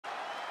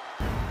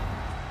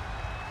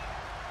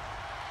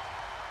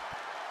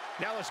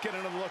Now let's get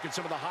another look at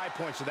some of the high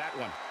points of that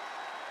one.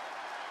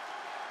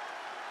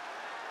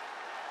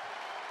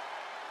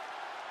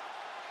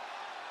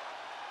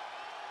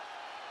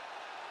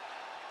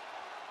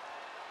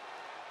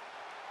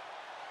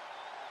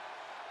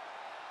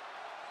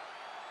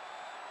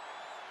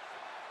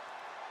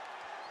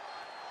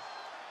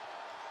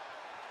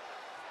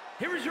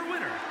 Here is your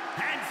winner,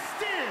 and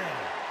still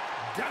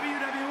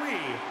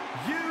WWE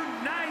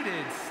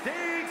United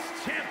States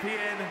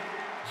Champion,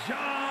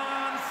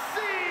 John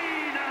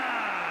Cena!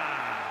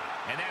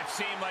 And that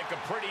seemed like a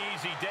pretty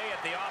easy day at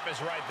the office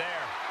right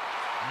there.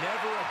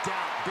 Never a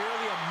doubt,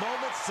 barely a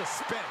moment's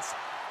suspense.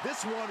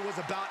 This one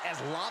was about as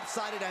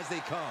lopsided as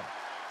they come.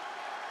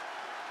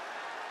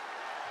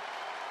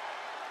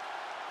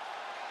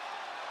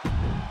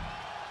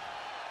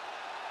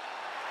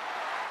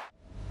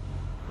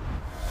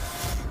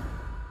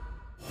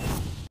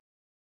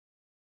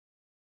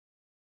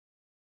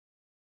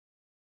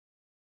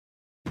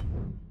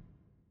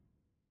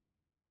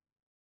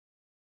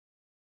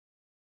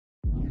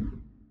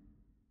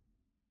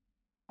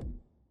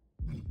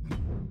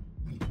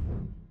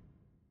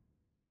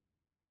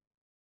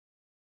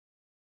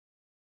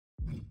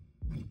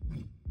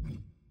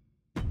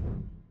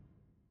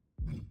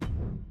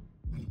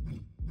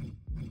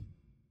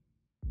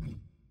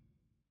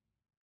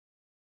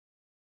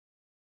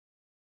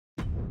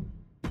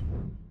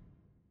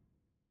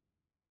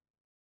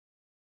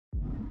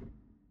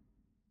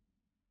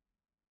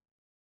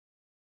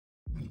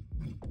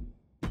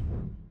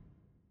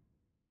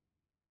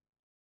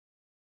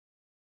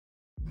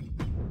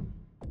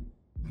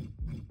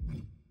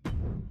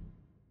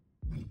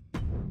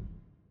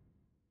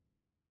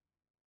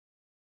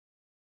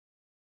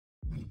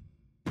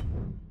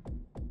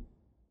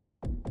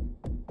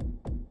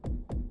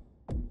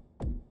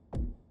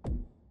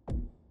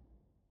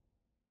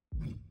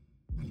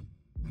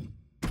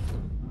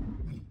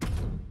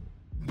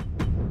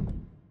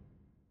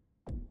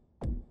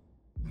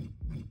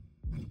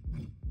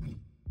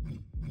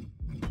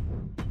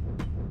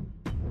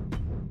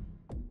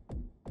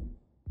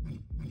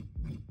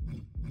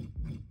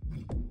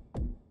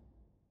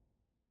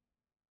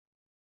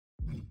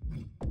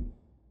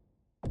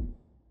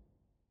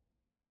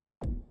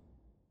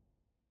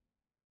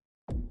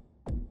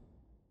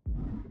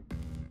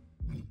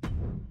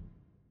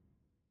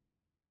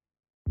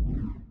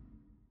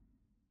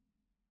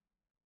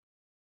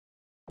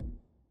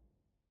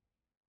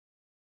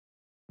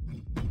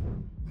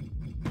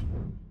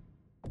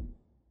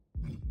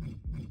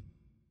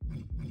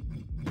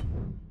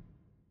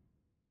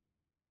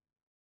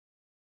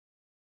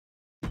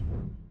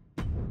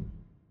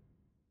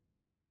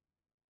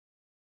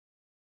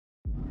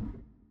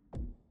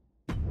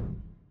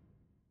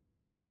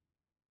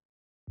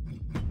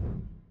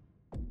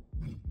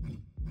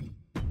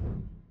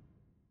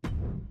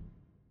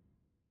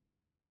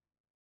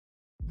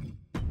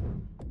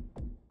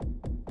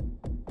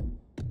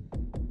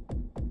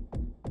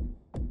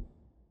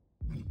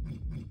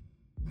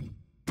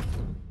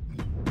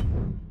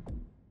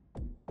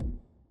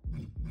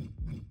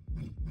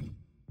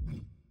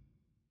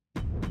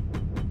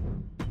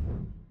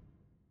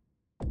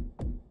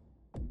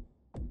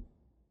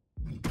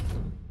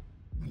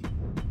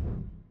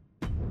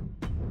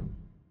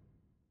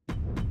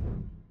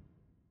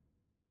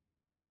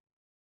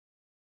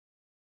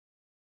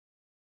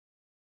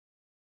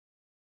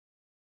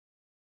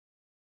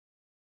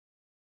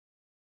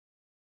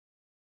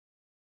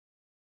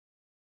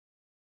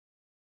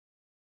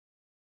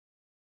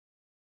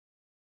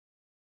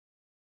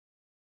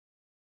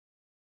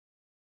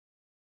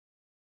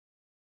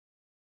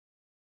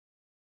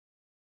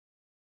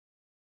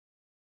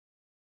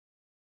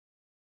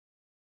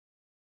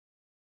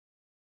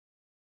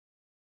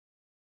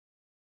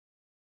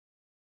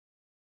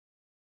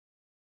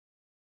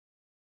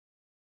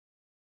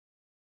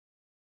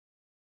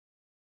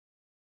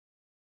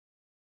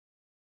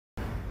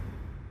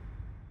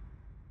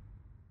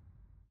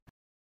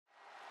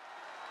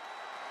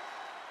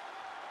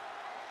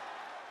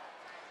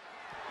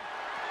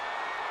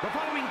 The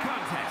following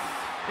contest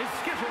is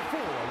scheduled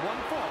for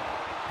one fall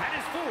and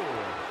is for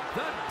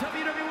the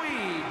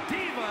WWE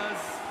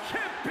Divas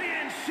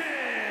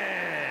Championship.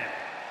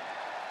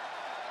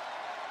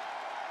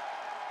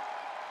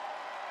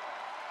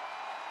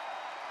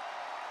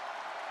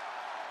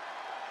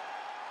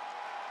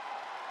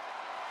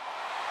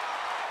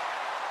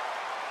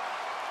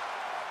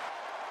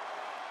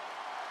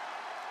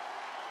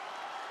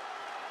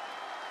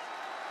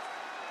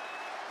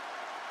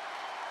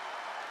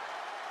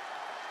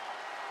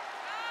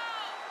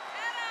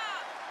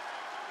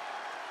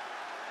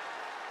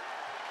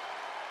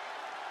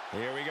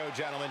 Here we go,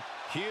 gentlemen.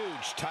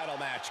 Huge title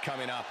match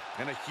coming up.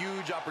 And a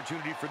huge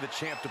opportunity for the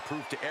champ to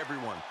prove to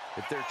everyone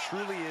that there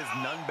truly is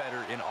none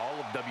better in all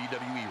of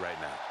WWE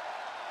right now.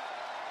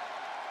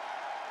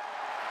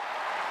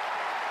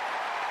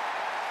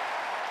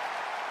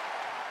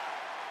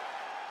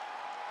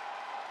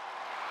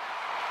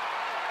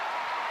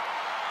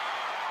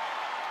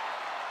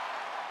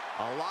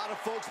 A lot of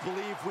folks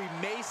believe we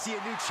may see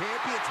a new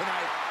champion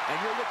tonight,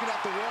 and you're looking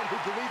at the one who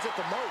believes it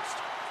the most.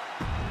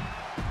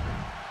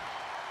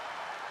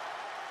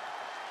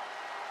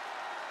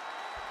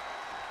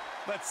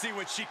 Let's see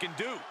what she can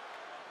do.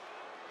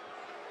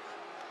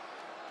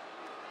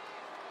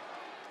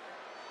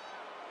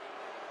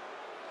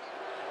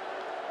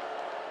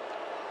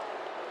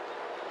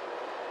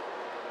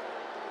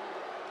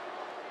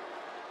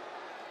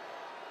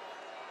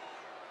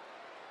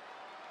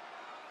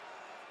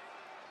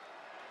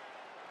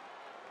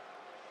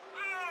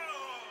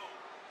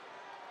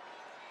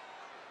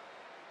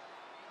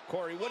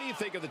 Corey, what do you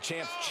think of the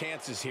champ's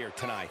chances here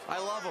tonight? I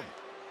love him.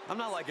 I'm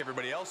not like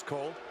everybody else,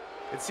 Cole.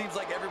 It seems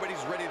like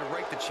everybody's ready to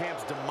write the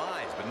champ's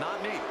demise, but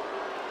not me.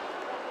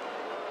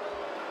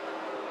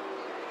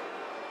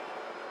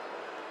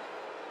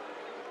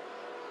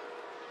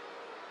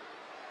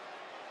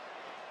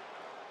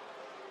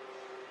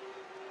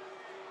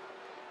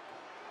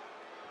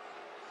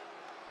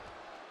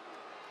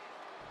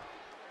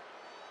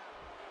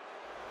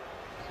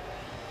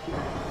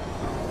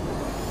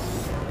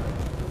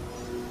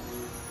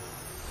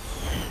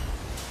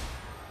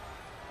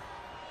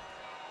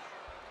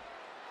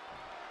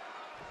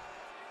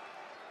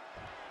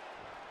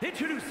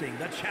 Introducing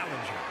the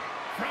challenger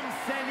from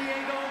San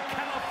Diego,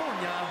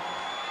 California,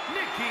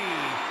 Nikki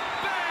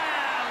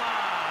Bella.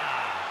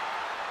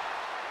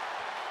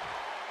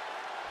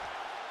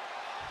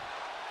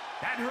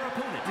 And her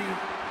opponent,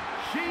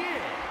 she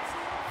is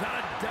the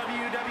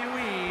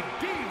WWE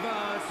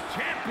Divas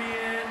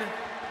Champion,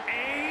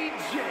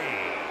 AJ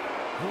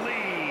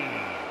Lee.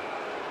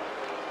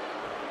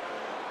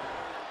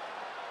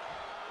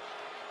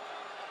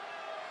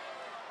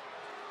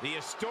 The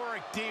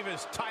historic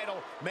Divas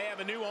title may have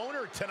a new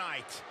owner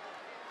tonight.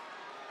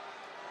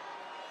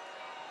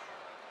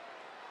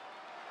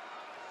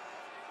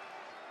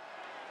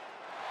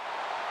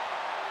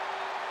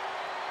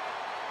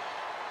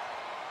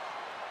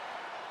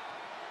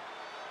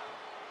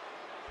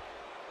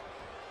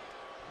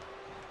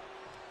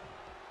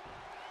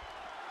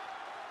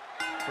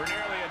 For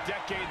nearly a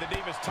decade, the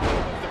Divas title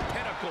was the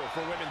pinnacle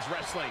for women's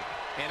wrestling,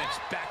 and it's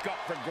back up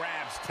for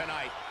grabs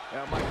tonight.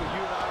 Michael, you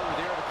and I were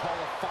there to call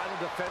a final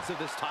defense of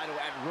this title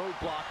at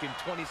Roadblock in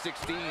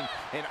 2016,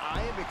 and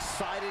I am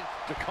excited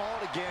to call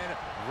it again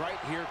right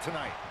here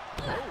tonight.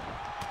 Oh.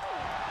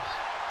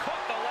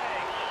 Caught the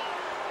leg.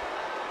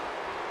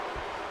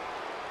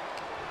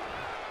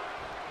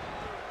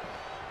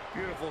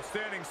 Beautiful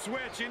standing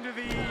switch into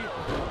the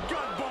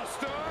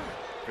Gutbuster.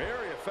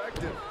 Very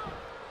effective.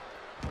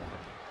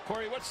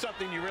 Corey, what's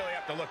something you really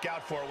have to look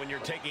out for when you're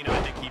taking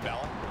on Nikki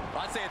Bella?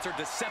 I'd say it's her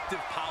deceptive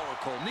power,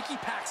 Cole. Nikki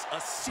packs a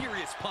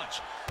serious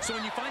punch. So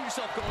when you find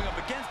yourself going up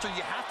against her,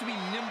 you have to be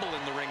nimble in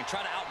the ring and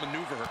try to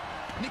outmaneuver her.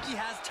 Nikki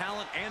has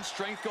talent and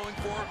strength going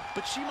for her,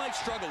 but she might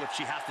struggle if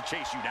she has to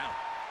chase you down.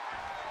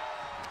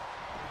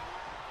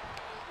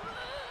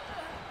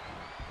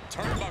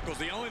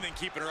 Turnbuckle's the only thing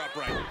keeping her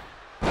upright.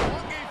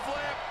 Monkey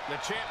flip. The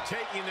champ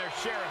taking their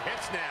share of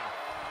hits now.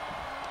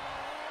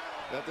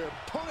 Got their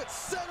opponent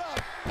set up.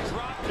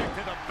 Drop kick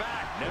to the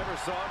back. Never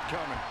saw it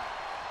coming.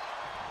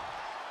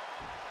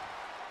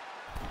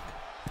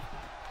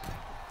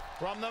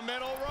 From the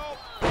middle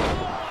rope. Oh,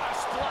 what a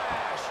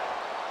splash.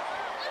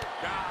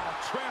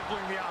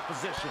 Trampling the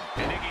opposition.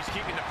 And Nikki's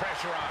keeping the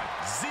pressure on.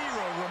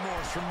 Zero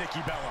remorse from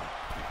Nikki Bella.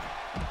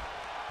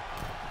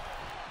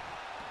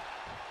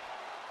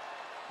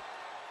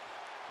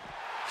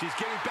 She's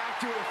getting back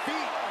to her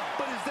feet,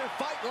 but is there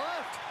fight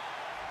left?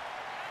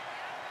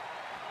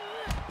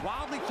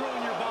 Wildly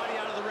throwing your body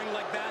out of the ring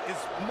like that is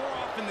more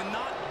often than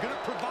not going to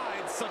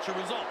provide such a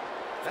result.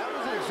 That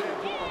was an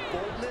example of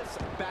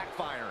boldness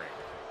backfiring.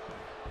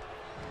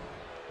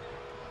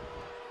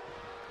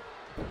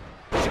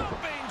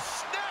 Jumping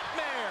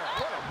snapmare.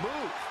 What a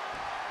move.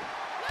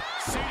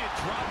 Seated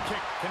drop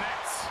kick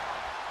connects.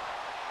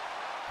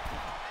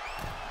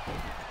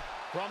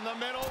 From the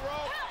middle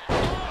rope. Oh,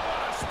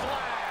 what a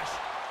splash.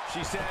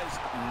 She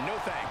says, no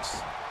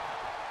thanks.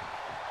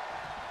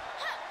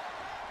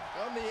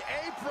 On the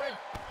apron.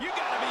 You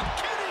gotta be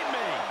kidding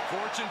me.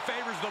 Fortune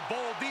favors the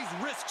bold. These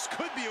risks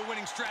could be a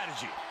winning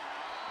strategy.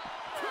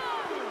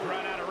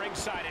 Run out of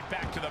ringside and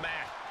back to the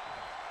mat.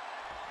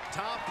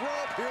 Top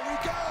rope, here we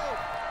go.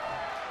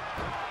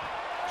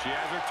 She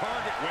has her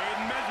target weighed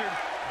and measured.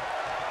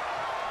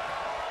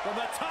 From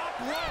the top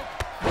rope.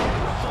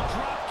 The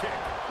drop kick.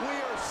 We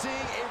are seeing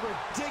a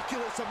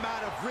ridiculous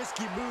amount of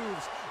risky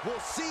moves. We'll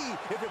see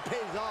if it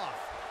pays off.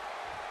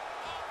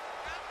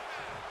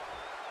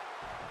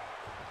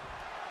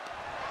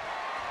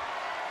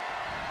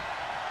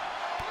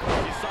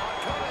 You saw it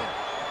coming.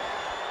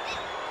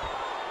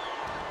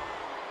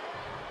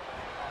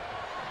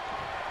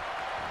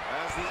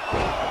 As the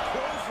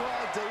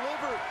clothesline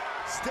delivered,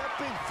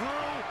 stepping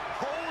through,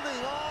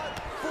 holding on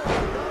for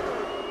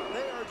another.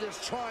 They are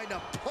just trying to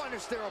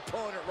punish their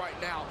opponent right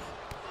now.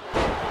 No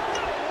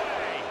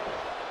way!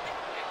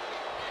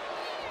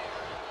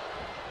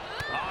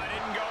 Oh, it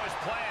didn't go as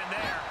planned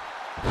there.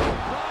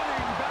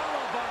 Running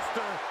Bella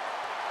Buster.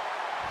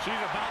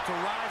 She's about to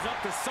rise up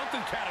to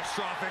something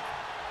catastrophic.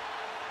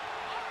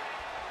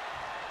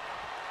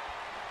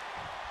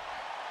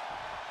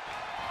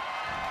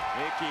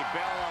 Nikki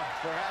Bella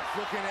perhaps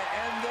looking to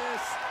end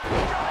this.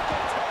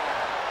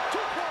 2.0.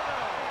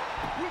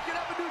 We could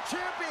have a new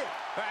champion.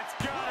 That's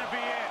gotta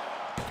be it.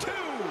 2.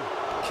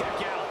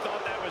 Kick out.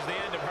 Thought that was the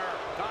end of her.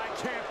 I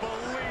can't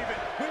believe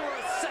it. We were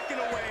a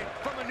second away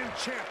from a new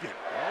champion.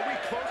 Are we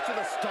close to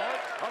the start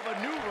of a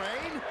new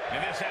reign? And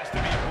this has to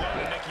be a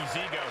blow to Nikki's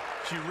ego.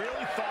 She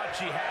really thought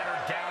she had her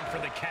down for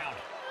the count.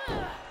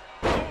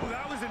 Oh,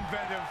 that was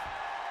inventive.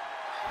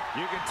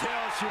 You can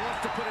tell she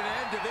wants to put an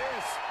end to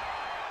this.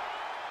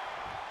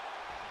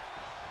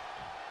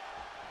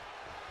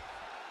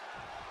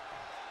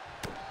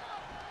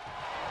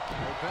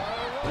 No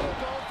power